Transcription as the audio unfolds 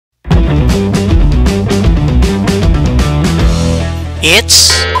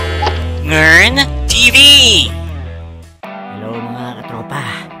It's Ngern TV! Hello mga katropa.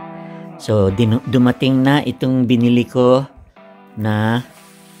 So, dumating na itong binili ko na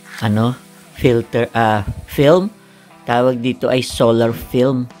film. Tawag dito ay solar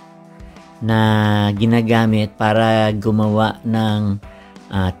film na ginagamit para gumawa ng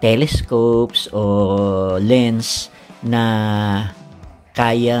telescopes o lens na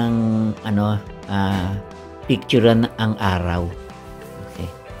kayang picturean ang araw. Okay.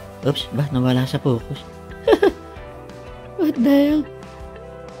 Oops, nawala sa focus. What the hell?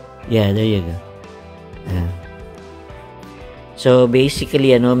 Yeah, there you go. So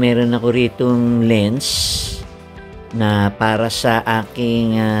basically meron ako ritong lens na para sa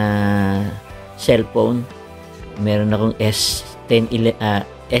aking cellphone. Meron akong S10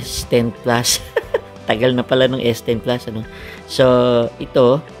 Plus. Tagal na pala ng S10 Plus So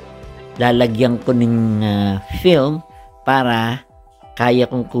ito lalagyan ko ng film para kaya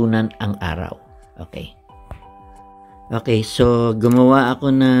kong kunan ang araw. Okay, so gumawa ako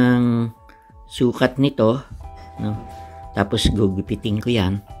ng sukat nito, tapos gugupitin ko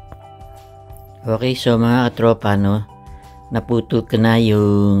yan. Okay, so mga katropa, naputol ko na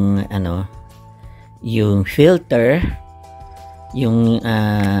yung yung filter, yung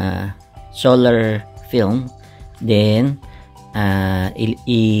solar film. Then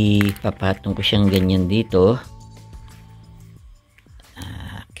ipapatong ko siyang ganyan dito.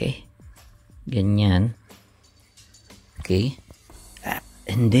 Okay, ganyan. Okay,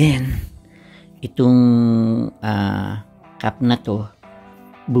 and then itong cup na to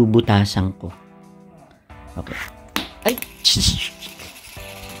bubutasan ko. Okay. Ay!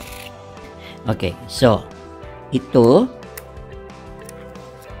 Okay, so ito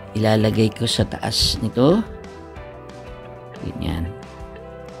ilalagay ko sa taas nito. Ganyan.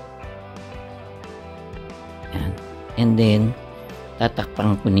 Yan. And then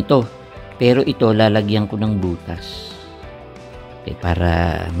tatakpan ko nito. Pero ito lalagyan ko ng butas. Okay,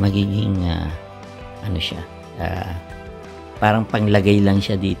 para magiging siya. Parang panglagay lang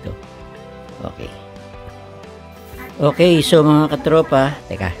siya dito. Okay. Okay, so mga katropa,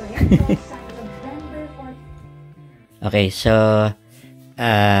 teka. Okay, so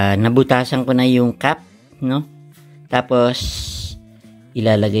nabutasan ko na yung cap, Tapos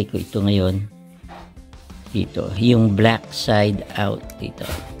ilalagay ko ito ngayon dito, yung black side out dito.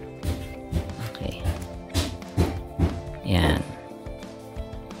 Okay. Yan.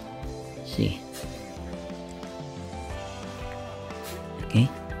 See. Okay.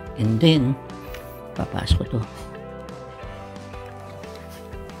 And then papasok ko to.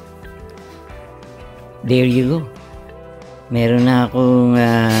 There you go. Meron na akong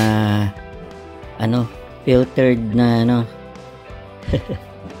filtered na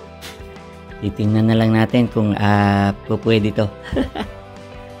titingnan na lang natin kung pwede to.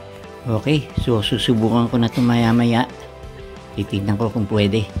 Okay, so susubukan ko na ito maya-maya. Titingnan ko kung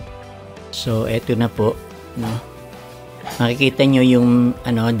pwede. So eto na po, makikita nyo yung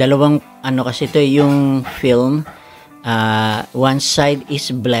dalawang kasi ito yung film. One side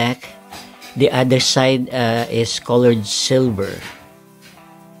is black, the other side is colored silver.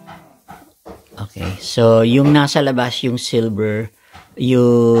 Okay, so yung nasa labas yung silver,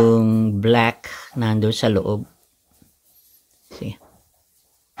 yung black nandoon sa loob. See?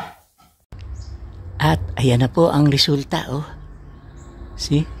 At ayan na po ang resulta,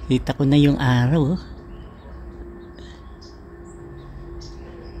 See, kita ko na yung araw,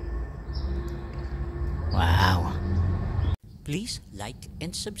 Wow. Please like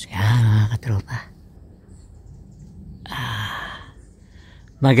and subscribe. Mga katropa.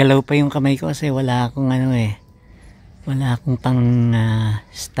 Magalaw pa yung kamay ko kasi wala akong wala akong pang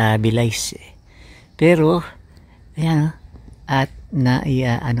stabilize Pero ayan, at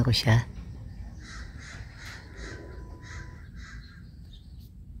ko siya.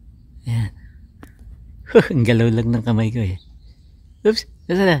 Ayan. Ang galaw lang ng kamay ko Oops,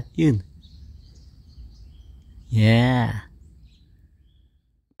 nasa na? Yun. Yeah.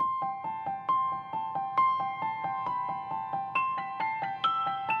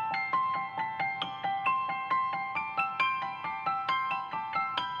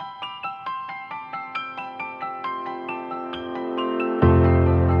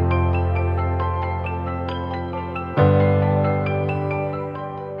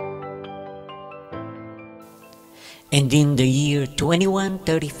 And in the year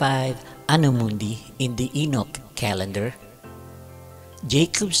 2135 Anno Mundi in the Enoch calendar,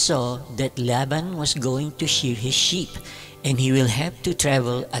 Jacob saw that Laban was going to shear his sheep and he will have to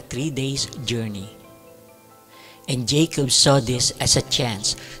travel a 3 days journey. And Jacob saw this as a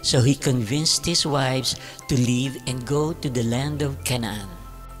chance, so he convinced his wives to leave and go to the land of Canaan.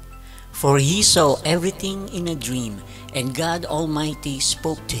 For he saw everything in a dream, and God Almighty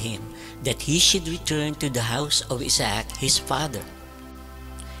spoke to him that he should return to the house of Isaac his father.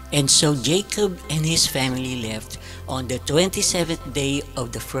 And so Jacob and his family left on the 27th day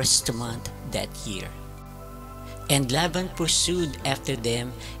of the first month that year. And Laban pursued after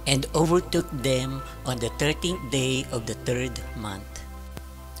them and overtook them on the 13th day of the third month.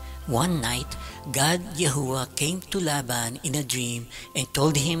 One night, God Yahuwah came to Laban in a dream and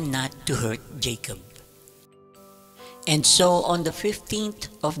told him not to hurt Jacob. And so on the 15th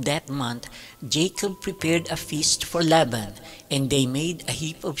of that month, Jacob prepared a feast for Laban, and they made a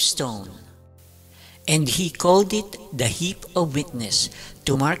heap of stone. And he called it the heap of witness,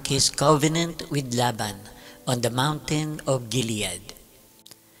 to mark his covenant with Laban on the mountain of Gilead.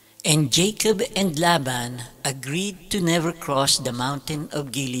 And Jacob and Laban agreed to never cross the mountain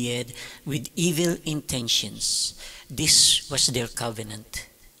of Gilead with evil intentions. This was their covenant.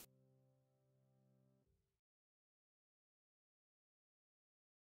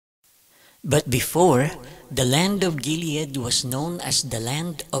 But before, the land of Gilead was known as the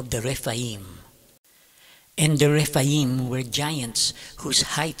land of the Rephaim. And the Rephaim were giants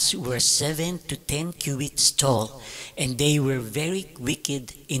whose heights were 7 to 10 cubits tall, and they were very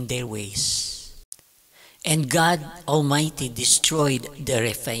wicked in their ways. And God Almighty destroyed the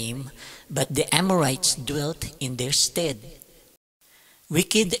Rephaim, but the Amorites dwelt in their stead.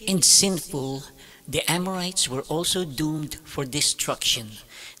 Wicked and sinful, the Amorites were also doomed for destruction.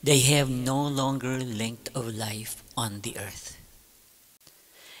 They have no longer length of life on the earth.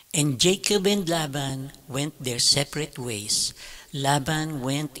 And Jacob and Laban went their separate ways. Laban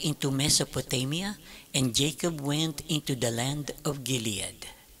went into Mesopotamia, and Jacob went into the land of Gilead.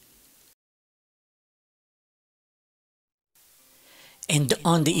 And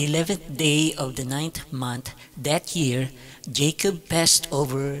on the 11th day of the 9th month that year, Jacob passed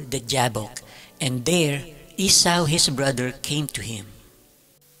over the Jabbok, and there Esau his brother came to him.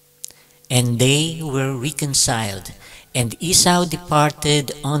 And they were reconciled. And Esau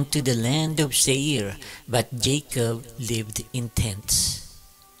departed unto the land of Seir, but Jacob lived in tents.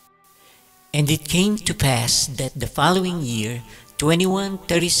 And it came to pass that the following year,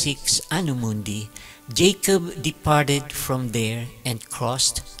 2136 Anno Mundi, Jacob departed from there and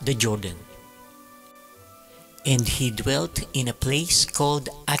crossed the Jordan. And he dwelt in a place called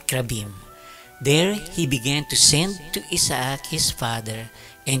Akrabim. There he began to send to Isaac his father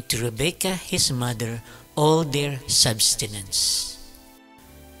and to Rebekah his mother all their subsistence.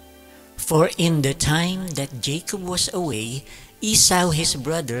 For in the time that Jacob was away, Esau his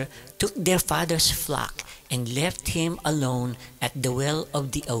brother took their father's flock and left him alone at the well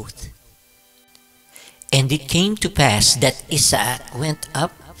of the oath. And it came to pass that Isaac went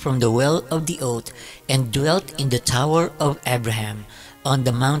up from the well of the oath and dwelt in the tower of Abraham on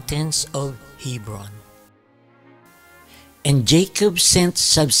the mountains of Hebron. And Jacob sent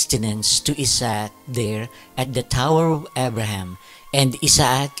subsistence to Isaac there at the tower of Abraham, and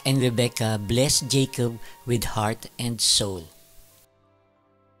Isaac and Rebekah blessed Jacob with heart and soul.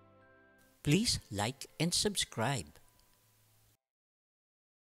 Please like and subscribe.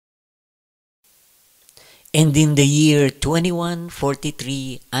 And in the year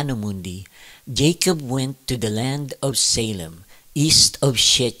 2143 Anno Mundi, Jacob went to the land of Salem, east of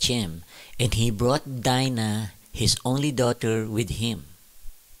Shechem, and he brought Dinah, his only daughter, with him.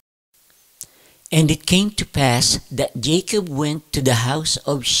 And it came to pass that Jacob went to the house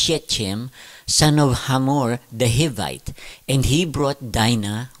of Shechem, son of Hamor the Hivite, and he brought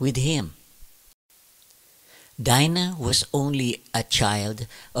Dinah with him. Dinah was only a child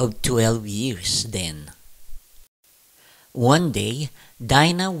of 12 years then. One day,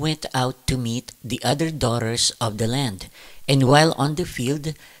 Dinah went out to meet the other daughters of the land, and while on the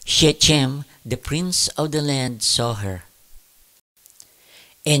field, Shechem, the prince of the land, saw her.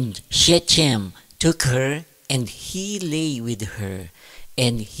 And Shechem took her, and he lay with her,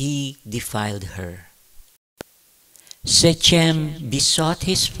 and he defiled her. Shechem besought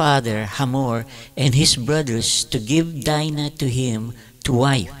his father Hamor and his brothers to give Dinah to him to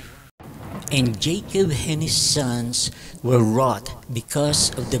wife. And Jacob and his sons were wroth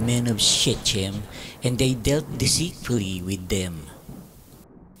because of the men of Shechem, and they dealt deceitfully with them.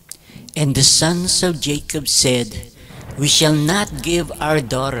 And the sons of Jacob said, We shall not give our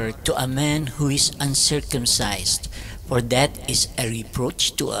daughter to a man who is uncircumcised, for that is a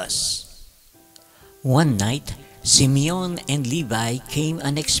reproach to us. One night, Simeon and Levi came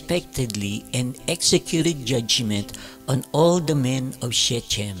unexpectedly and executed judgment on all the men of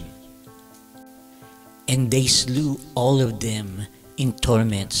Shechem. And they slew all of them in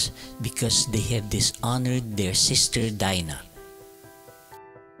torments because they have dishonored their sister Dinah.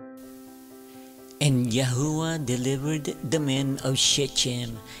 And Yahuwah delivered the men of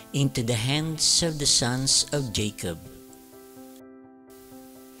Shechem into the hands of the sons of Jacob,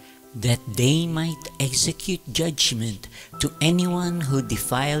 that they might execute judgment to anyone who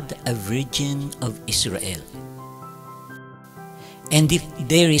defiled a virgin of Israel. And if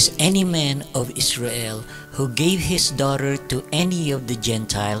there is any man of Israel who gave his daughter to any of the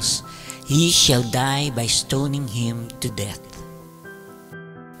Gentiles, he shall die by stoning him to death.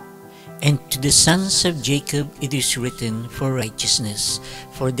 And to the sons of Jacob it is written for righteousness,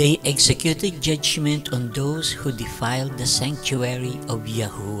 for they executed judgment on those who defiled the sanctuary of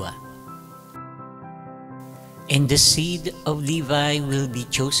Yahuwah. And the seed of Levi will be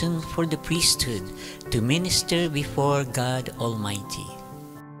chosen for the priesthood to minister before God Almighty.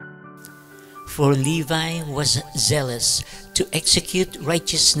 For Levi was zealous to execute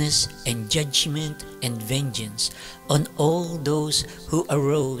righteousness and judgment and vengeance on all those who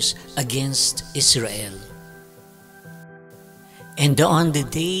arose against Israel. And on the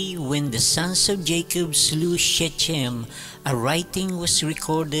day when the sons of Jacob slew Shechem, a writing was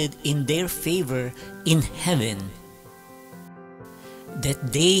recorded in their favor in heaven,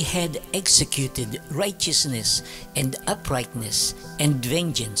 that they had executed righteousness and uprightness and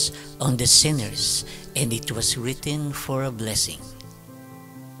vengeance on the sinners, and it was written for a blessing.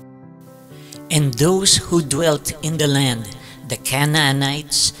 And those who dwelt in the land, the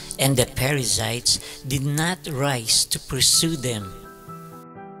Canaanites and the Perizzites, did not rise to pursue them,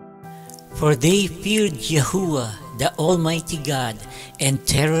 for they feared Yahuwah, the Almighty God, and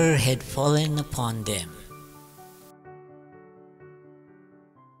terror had fallen upon them.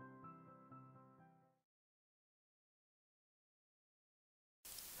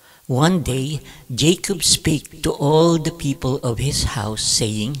 One day Jacob spake to all the people of his house,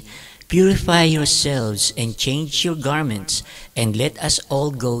 saying, Purify yourselves and change your garments, and let us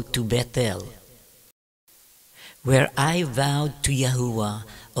all go to Bethel, where I vowed to Yahuwah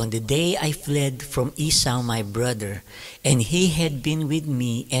on the day I fled from Esau my brother, and he had been with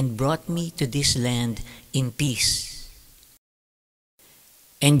me and brought me to this land in peace.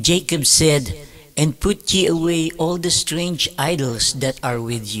 And Jacob said, And put ye away all the strange idols that are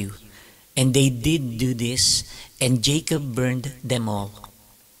with you. And they did do this, and Jacob burned them all.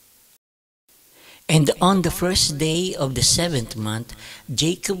 And on the first day of the 7th month,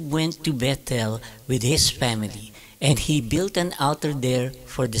 Jacob went to Bethel with his family, and he built an altar there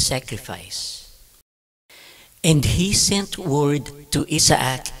for the sacrifice. And he sent word to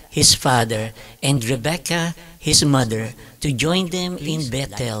Isaac his father and Rebekah his mother to join them in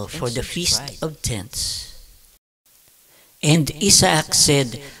Bethel for the Feast of Tents. And Isaac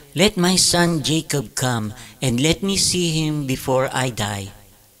said, Let my son Jacob come, and let me see him before I die.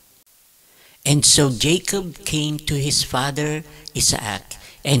 And so Jacob came to his father Isaac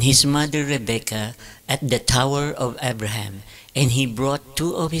and his mother Rebekah at the tower of Abraham, and he brought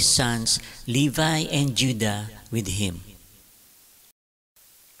 2 of his sons, Levi and Judah, with him.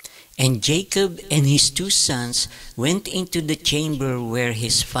 And Jacob and his 2 sons went into the chamber where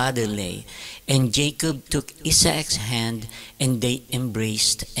his father lay, and Jacob took Isaac's hand, and they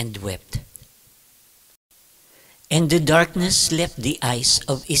embraced and wept. And the darkness left the eyes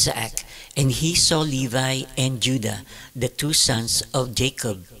of Isaac, and he saw Levi and Judah, the 2 sons of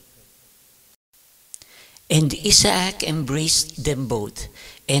Jacob. And Isaac embraced them both,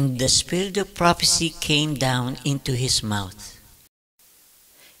 and the spirit of prophecy came down into his mouth.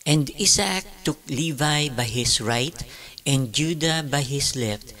 And Isaac took Levi by his right, and Judah by his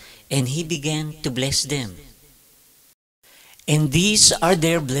left, and he began to bless them. And these are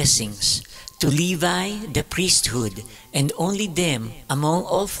their blessings. To Levi the priesthood, and only them among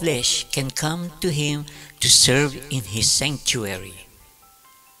all flesh can come to him to serve in his sanctuary.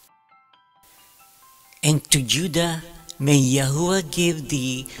 And to Judah, may Yahuwah give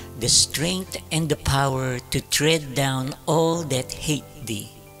thee the strength and the power to tread down all that hate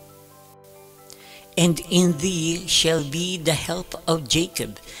thee. And in thee shall be the help of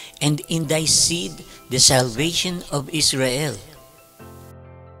Jacob, and in thy seed the salvation of Israel.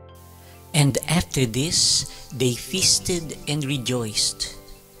 And after this they feasted and rejoiced.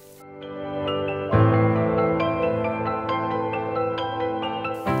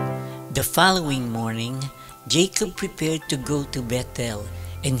 The following morning, Jacob prepared to go to Bethel,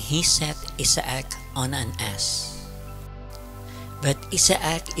 and he set Isaac on an ass. But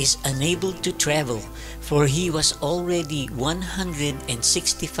Isaac is unable to travel, for he was already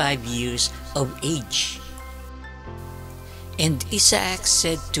 165 years of age. And Isaac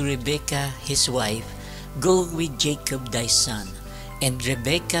said to Rebekah his wife, "Go with Jacob thy son." And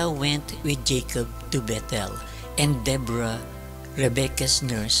Rebekah went with Jacob to Bethel, and Deborah, Rebekah's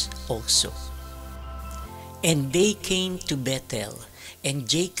nurse, also. And they came to Bethel, and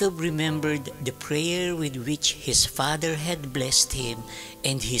Jacob remembered the prayer with which his father had blessed him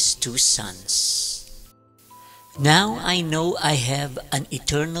and his 2 sons. "Now I know I have an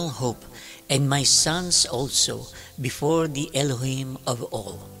eternal hope, and my sons also, before the Elohim of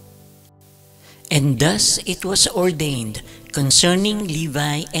all." And thus it was ordained concerning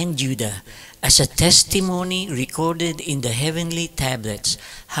Levi and Judah, as a testimony recorded in the heavenly tablets,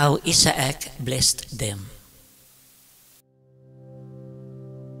 how Isaac blessed them.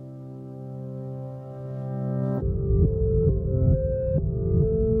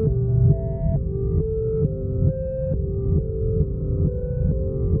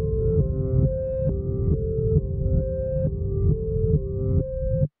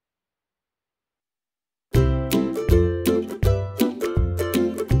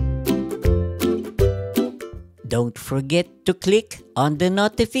 Don't forget to click on the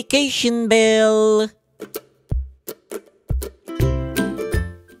notification bell.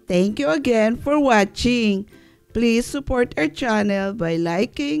 Thank you again for watching. Please support our channel by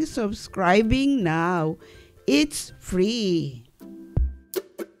liking, subscribing now. It's free.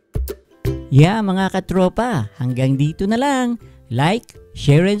 Yeah, mga katropa, hanggang dito na lang. Like,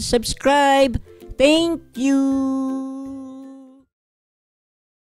 share, and subscribe. Thank you!